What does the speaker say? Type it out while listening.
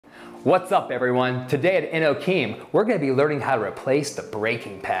What's up everyone? Today at Inokim, we're going to be learning how to replace the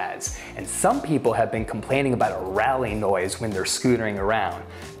braking pads. And some people have been complaining about a rattling noise when they're scootering around.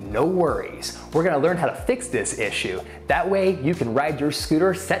 No worries, we're going to learn how to fix this issue. That way you can ride your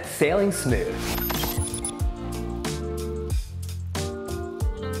scooter set sailing smooth.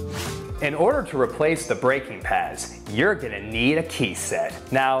 In order to replace the braking pads, you're gonna need a key set.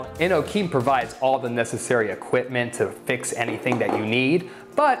 Now, Inokim provides all the necessary equipment to fix anything that you need,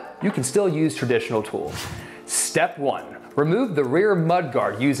 but you can still use traditional tools. Step 1, remove the rear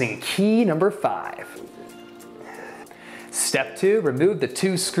mudguard using key number 5. Step 2, remove the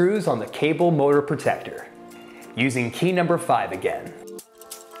 2 screws on the cable motor protector, using key number 5 again.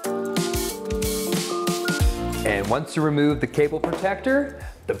 And once you remove the cable protector,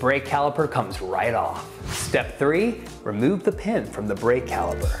 the brake caliper comes right off. Step 3, remove the pin from the brake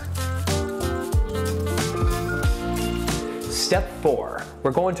caliper. Step 4,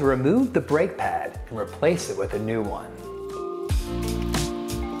 we're going to remove the brake pad and replace it with a new one.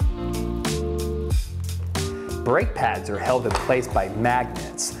 Brake pads are held in place by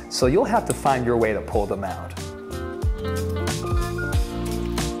magnets, so you'll have to find your way to pull them out.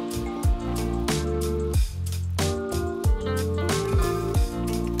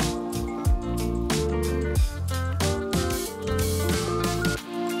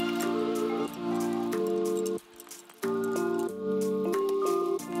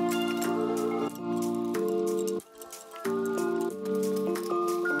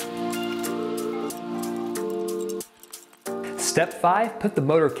 Step 5, put the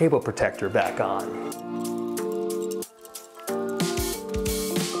motor cable protector back on.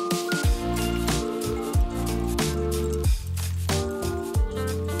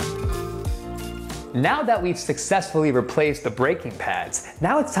 Now that we've successfully replaced the braking pads,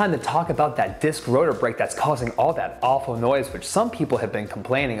 now it's time to talk about that disc rotor brake that's causing all that awful noise which some people have been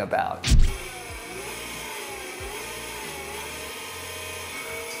complaining about.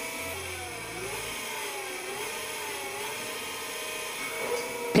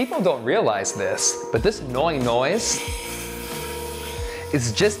 People don't realize this, but this annoying noise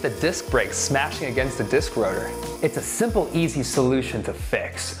is just the disc brake smashing against the disc rotor. It's a simple, easy solution to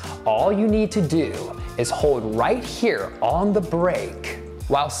fix. All you need to do is hold right here on the brake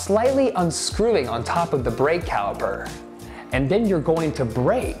while slightly unscrewing on top of the brake caliper. And then you're going to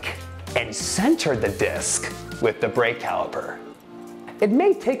brake and center the disc with the brake caliper. It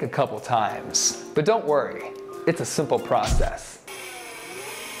may take a couple times, but don't worry, it's a simple process.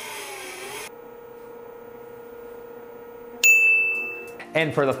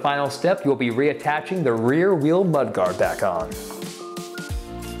 And for the final step, you'll be reattaching the rear wheel mudguard back on.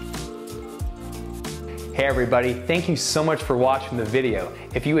 Hey everybody, thank you so much for watching the video.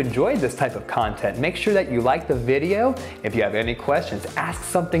 If you enjoyed this type of content, make sure that you like the video. If you have any questions, ask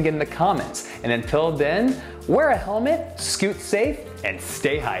something in the comments. And until then, wear a helmet, scoot safe, and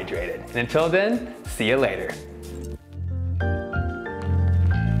stay hydrated. And until then, see you later.